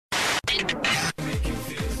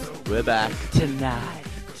We're back Tonight.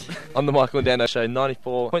 on the Michael and Dano Show,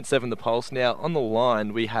 94.7 The Pulse. Now, on the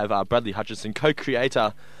line, we have Bradley Hutchinson,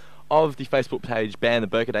 co-creator of the Facebook page Ban the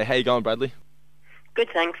Burqa Day. How you going, Bradley? Good,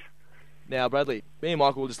 thanks. Now, Bradley, me and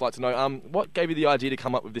Michael would just like to know, what gave you the idea to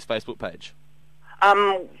come up with this Facebook page?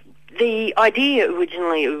 The idea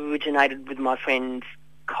originally originated with my friend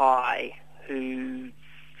Kai, who's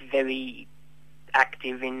very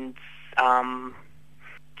active in...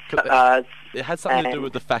 it had something to do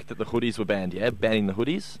with the fact that the hoodies were banned, yeah? Banning the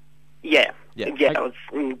hoodies? Yeah, I was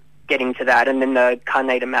getting to that, and then the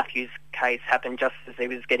Carnita Matthews case happened just as he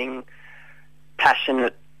was getting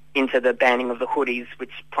passionate into the banning of the hoodies,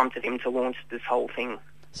 which prompted him to launch this whole thing.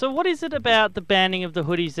 So what is it about the banning of the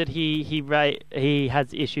hoodies that he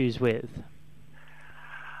has issues with?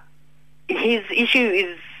 His issue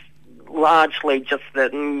is largely just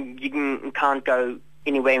that you can't go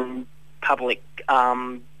anywhere in public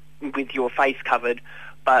with your face covered,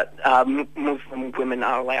 but Muslim women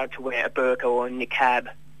are allowed to wear a burqa or a niqab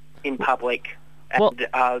in public and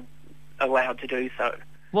are allowed to do so.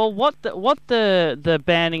 Well, what the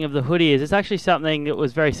banning of the hoodie is, it's actually something that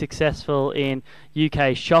was very successful in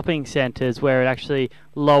UK shopping centres, where it actually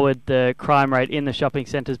lowered the crime rate in the shopping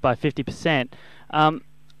centres by 50%.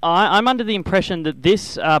 I'm under the impression that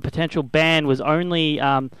this potential ban was only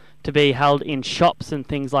to be held in shops and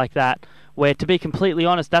things like that, where, to be completely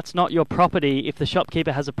honest, that's not your property. If the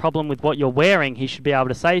shopkeeper has a problem with what you're wearing, he should be able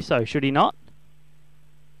to say so, should he not?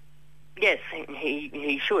 Yes,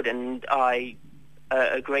 he should, and I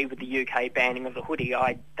agree with the UK banning of the hoodie.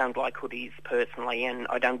 I don't like hoodies personally, and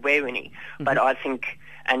I don't wear any. Mm-hmm. But I think,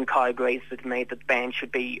 and Kai agrees with me, that the ban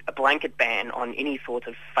should be a blanket ban on any sort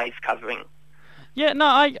of face covering. Yeah, no,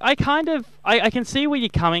 I can see where you're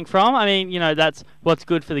coming from. I mean, that's what's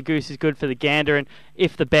good for the goose is good for the gander, and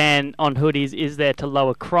if the ban on hoodies is there to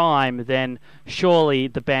lower crime, then surely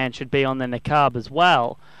the ban should be on the niqab as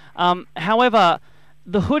well. However,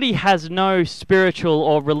 the hoodie has no spiritual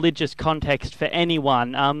or religious context for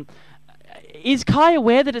anyone. Is Kai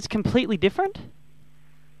aware that it's completely different?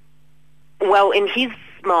 Well, in his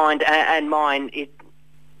mind and mine, it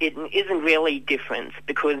isn't really different,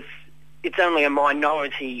 because it's only a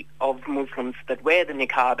minority of Muslims that wear the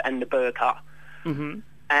niqab and the burqa. Mm-hmm.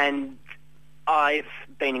 And I've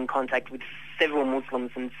been in contact with several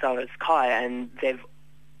Muslims, and so has Kai, and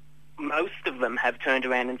most of them have turned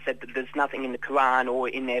around and said that there's nothing in the Quran or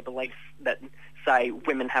in their beliefs that say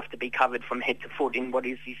women have to be covered from head to foot in what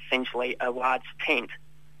is essentially a large tent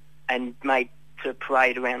and made to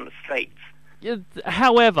parade around the streets.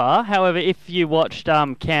 However, if you watched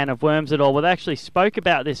Can of Worms at all, well, they actually spoke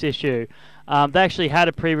about this issue. They actually had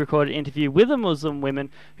a pre-recorded interview with a Muslim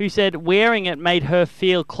woman who said wearing it made her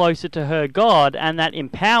feel closer to her God, and that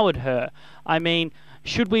empowered her. I mean,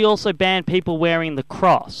 should we also ban people wearing the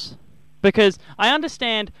cross? Because I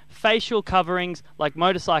understand facial coverings like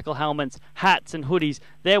motorcycle helmets, hats and hoodies,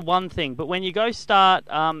 they're one thing. But when you go start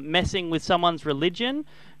messing with someone's religion,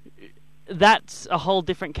 that's a whole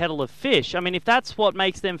different kettle of fish. I mean, if that's what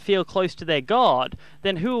makes them feel close to their God,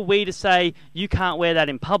 then who are we to say you can't wear that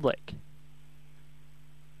in public?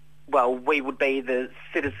 Well, we would be the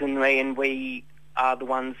citizenry, and we are the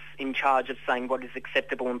ones in charge of saying what is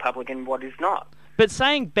acceptable in public and what is not. But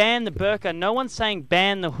saying ban the burqa, no one's saying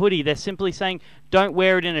ban the hoodie. They're simply saying don't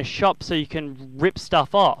wear it in a shop so you can rip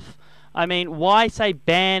stuff off. I mean, why say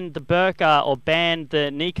ban the burqa or ban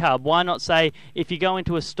the niqab? Why not say if you go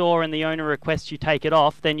into a store and the owner requests you take it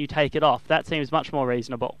off, then you take it off? That seems much more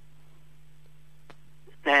reasonable.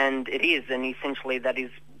 And it is, and essentially that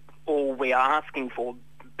is all we are asking for.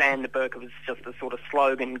 Ban the burqa was just the sort of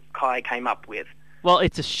slogan Kai came up with. Well,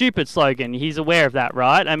 it's a stupid slogan. He's aware of that,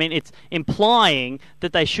 right? I mean, it's implying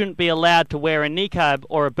that they shouldn't be allowed to wear a niqab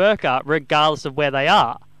or a burqa regardless of where they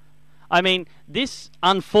are. I mean,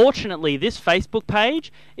 unfortunately, this Facebook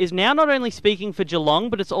page is now not only speaking for Geelong,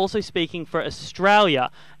 but it's also speaking for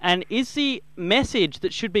Australia. And is the message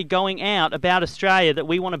that should be going out about Australia that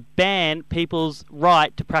we want to ban people's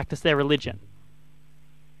right to practice their religion?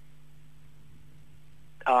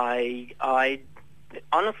 I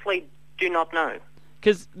honestly do not know.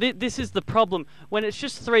 Because this is the problem. When it's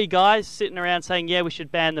just three guys sitting around saying, yeah, we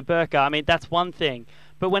should ban the burqa, I mean, that's one thing.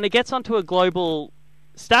 But when it gets onto a global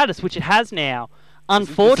status, which it has now,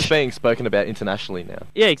 unfortunately... This is being spoken about internationally now.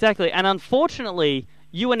 Yeah, exactly. And unfortunately,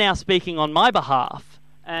 you are now speaking on my behalf.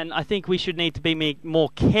 And I think we should need to be more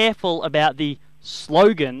careful about the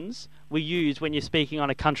slogans we use when you're speaking on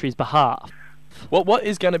a country's behalf. What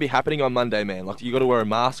is going to be happening on Monday, man? Like, you got to wear a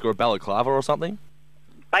mask or a balaclava or something?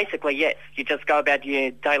 Basically, yes. You just go about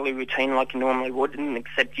your daily routine like you normally would, and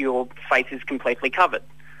except your face is completely covered,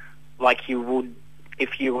 like you would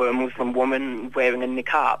if you were a Muslim woman wearing a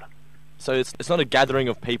niqab. So it's not a gathering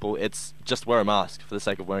of people, it's just wear a mask for the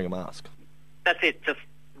sake of wearing a mask. That's it, just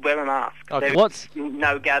wear a mask. Okay. There's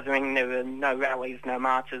no gathering, there were no rallies, no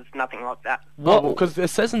marches, nothing like that. Well, because it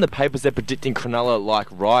says in the papers they're predicting Cronulla-like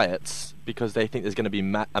riots because they think there's going to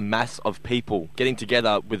be a mass of people getting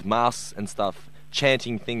together with masks and stuff,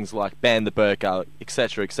 chanting things like ban the burqa,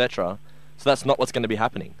 etc., etc. So that's not what's going to be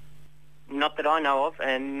happening. Not that I know of,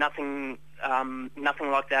 and nothing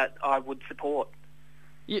like that I would support.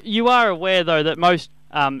 You are aware, though, that most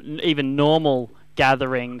even normal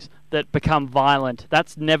gatherings that become violent,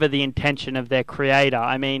 that's never the intention of their creator.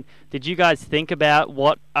 I mean, did you guys think about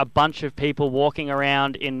what a bunch of people walking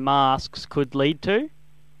around in masks could lead to?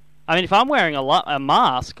 I mean, if I'm wearing a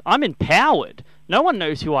mask, I'm empowered. No one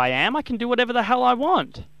knows who I am. I can do whatever the hell I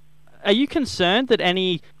want. Are you concerned that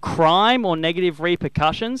any crime or negative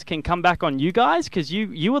repercussions can come back on you guys? Because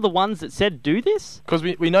you were the ones that said do this? Because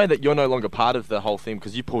we know that you're no longer part of the whole thing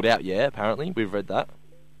because you pulled out, yeah, apparently. We've read that.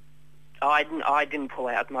 I didn't pull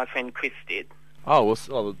out. My friend Chris did. Oh,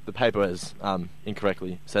 well, the paper has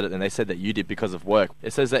incorrectly said it, and they said that you did because of work.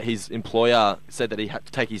 It says that his employer said that he had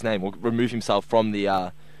to take his name or remove himself from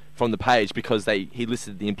the page because he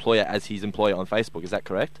listed the employer as his employer on Facebook. Is that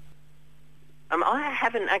correct? I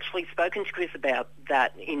haven't actually spoken to Chris about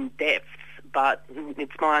that in depth, but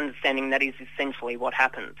it's my understanding that is essentially what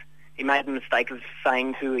happened. He made the mistake of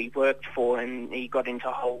saying who he worked for, and he got into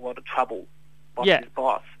a whole lot of trouble with his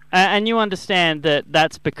boss. And you understand that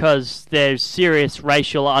that's because there's serious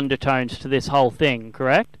racial undertones to this whole thing,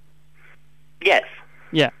 correct? Yes.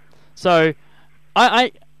 Yeah. So,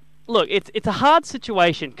 I look, it's a hard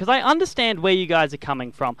situation because I understand where you guys are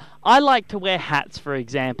coming from. I like to wear hats, for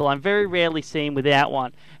example. I'm very rarely seen without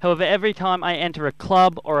one. However, every time I enter a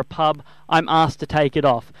club or a pub, I'm asked to take it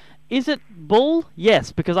off. Is it bull?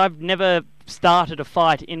 Yes, because I've never started a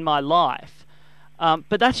fight in my life.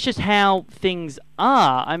 But that's just how things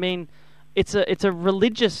are. I mean, it's a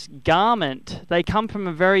religious garment. They come from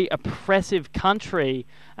a very oppressive country,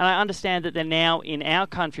 and I understand that they're now in our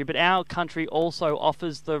country, but our country also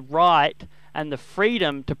offers the right and the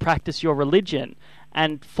freedom to practice your religion.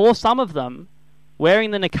 And for some of them,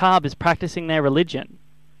 wearing the niqab is practicing their religion.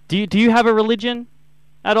 Do you have a religion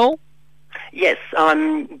at all? Yes,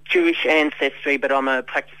 I'm Jewish ancestry, but I'm a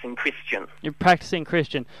practicing Christian. You're practicing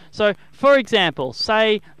Christian. So, for example,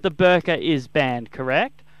 say the burqa is banned,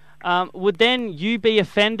 correct? Would then you be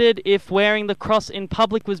offended if wearing the cross in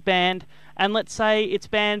public was banned? And let's say it's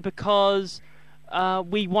banned because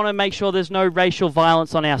we want to make sure there's no racial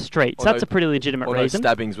violence on our streets. That's a pretty legitimate reason. Or no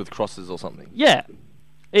stabbings with crosses or something. Yeah.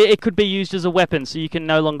 It could be used as a weapon, so you can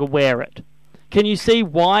no longer wear it. Can you see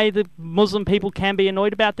why the Muslim people can be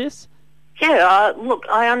annoyed about this? Yeah, look,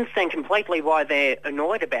 I understand completely why they're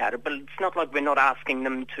annoyed about it, but it's not like we're not asking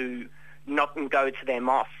them to not go to their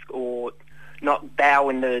mosque or not bow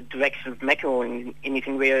in the direction of Mecca or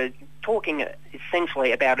anything. We're talking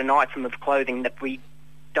essentially about an item of clothing that we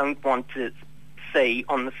don't want to see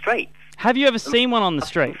on the streets. Have you ever seen one on the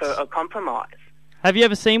streets? For a compromise. Have you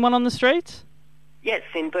ever seen one on the streets? Yes,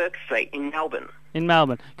 in Burke Street, in Melbourne. In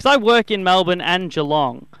Melbourne. Because I work in Melbourne and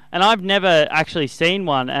Geelong, and I've never actually seen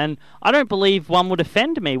one, and I don't believe one would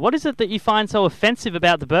offend me. What is it that you find so offensive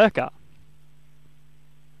about the burqa?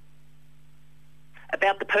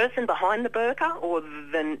 About the person behind the burqa or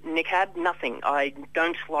the niqab? Nothing. I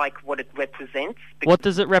don't like what it represents. What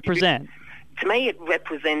does it represent? To me, it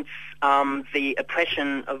represents the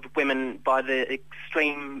oppression of women by the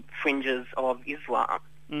extreme fringes of Islam.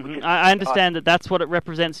 Mm-hmm. I understand that that's what it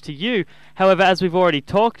represents to you. However, as we've already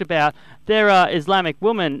talked about, there are Islamic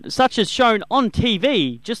women, such as shown on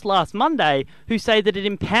TV just last Monday, who say that it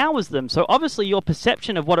empowers them. So obviously your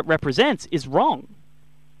perception of what it represents is wrong.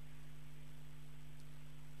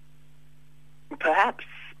 Perhaps,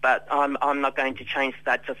 but I'm not going to change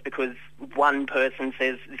that just because one person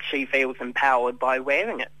says she feels empowered by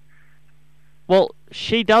wearing it. Well,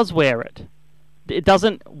 she does wear it. It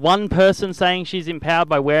doesn't one person saying she's empowered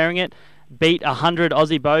by wearing it beat 100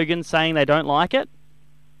 Aussie bogans saying they don't like it?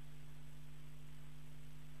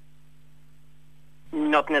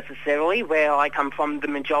 Not necessarily. Where I come from, the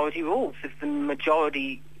majority rules. If the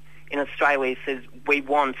majority in Australia says we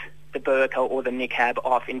want the burqa or the niqab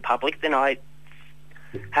off in public, then I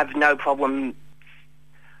have no problem.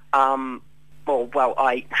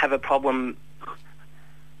 I have a problem,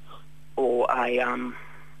 or I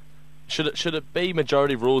Should it be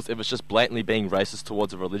majority rules if it's just blatantly being racist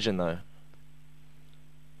towards a religion, though?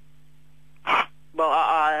 Well,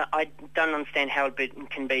 I don't understand how it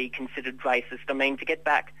can be considered racist. I mean, to get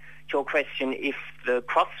back to your question, if the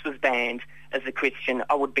cross was banned as a Christian,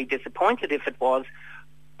 I would be disappointed if it was.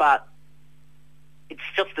 but it's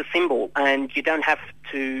just a symbol, and you don't have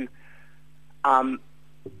to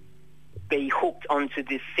be hooked onto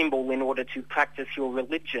this symbol in order to practice your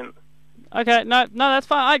religion. Okay, no, that's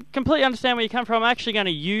fine. I completely understand where you come from. I'm actually going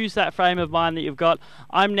to use that frame of mind that you've got.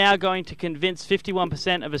 I'm now going to convince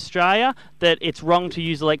 51% of Australia that it's wrong to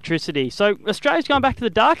use electricity. So Australia's going back to the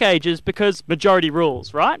Dark Ages because majority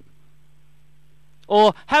rules, right?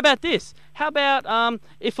 Or how about this? How about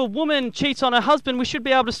if a woman cheats on her husband, we should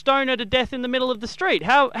be able to stone her to death in the middle of the street?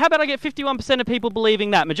 How about I get 51% of people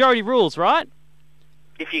believing that? Majority rules, right?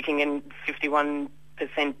 If you can get 51%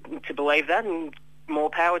 to believe that, and more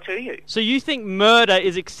power to you. So you think murder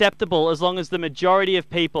is acceptable as long as the majority of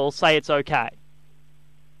people say it's okay?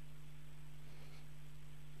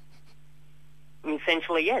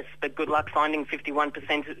 Essentially, yes, but good luck finding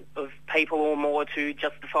 51% of people or more to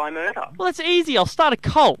justify murder. Well, it's easy. I'll start a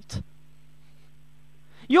cult.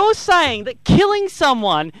 You're saying that killing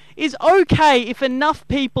someone is okay if enough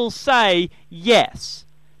people say yes.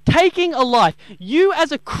 Taking a life. You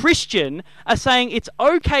as a Christian are saying it's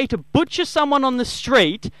okay to butcher someone on the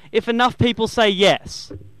street if enough people say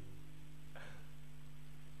yes.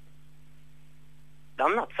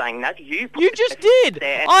 I'm not saying that. You just did.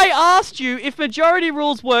 There. I asked you if majority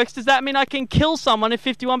rules works, does that mean I can kill someone if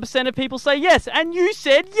 51% of people say yes? And you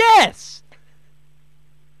said yes.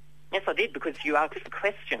 Yes, I did, because you asked the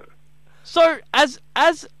question. So, as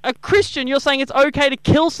a Christian, you're saying it's okay to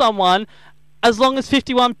kill someone as long as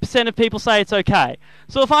 51% of people say it's okay.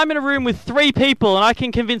 So if I'm in a room with 3 people and I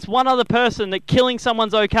can convince one other person that killing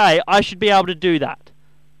someone's okay, I should be able to do that.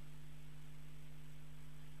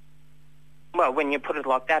 Well, when you put it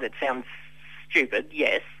like that, it sounds stupid,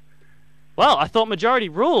 yes. Well, I thought majority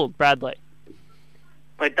ruled, Bradley.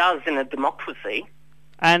 Well, it does in a democracy.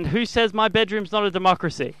 And who says my bedroom's not a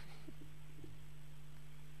democracy?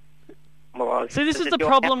 Well, see, this is the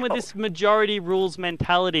problem with this majority rules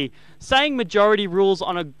mentality. Saying majority rules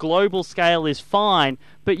on a global scale is fine,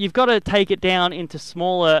 but you've got to take it down into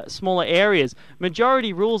smaller areas.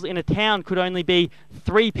 Majority rules in a town could only be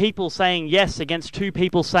 3 people saying yes against 2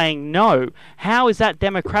 people saying no. How is that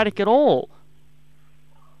democratic at all?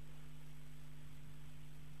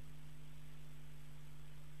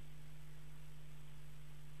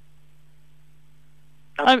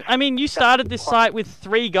 I mean, you started this site with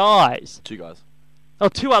 3 guys. 2 guys. Oh,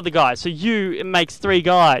 2 other guys. So it makes 3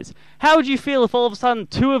 guys. How would you feel if all of a sudden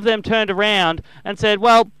 2 of them turned around and said,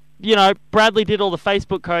 well, you know, Bradley did all the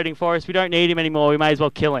Facebook coding for us. We don't need him anymore. We may as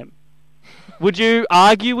well kill him. Would you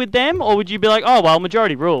argue with them, or would you be like, oh, well,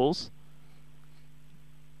 majority rules?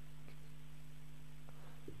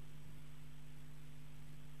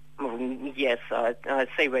 Yes, I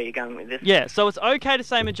see where you're going with this. Yeah, so it's okay to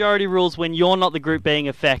say majority rules when you're not the group being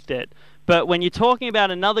affected. But when you're talking about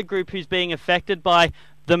another group who's being affected by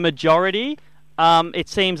the majority, it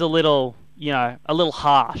seems a little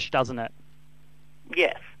harsh, doesn't it?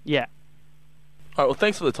 Yes. Yeah. All right, well,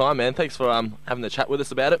 thanks for the time, man. Thanks for having the chat with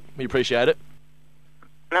us about it. We appreciate it.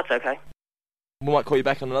 That's okay. We might call you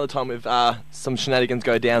back on another time if some shenanigans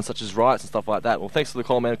go down, such as riots and stuff like that. Well, thanks for the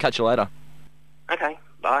call, man. Catch you later. Okay,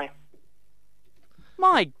 bye.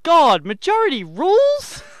 My God, majority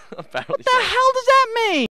rules? Apparently what the hell does that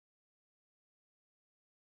mean?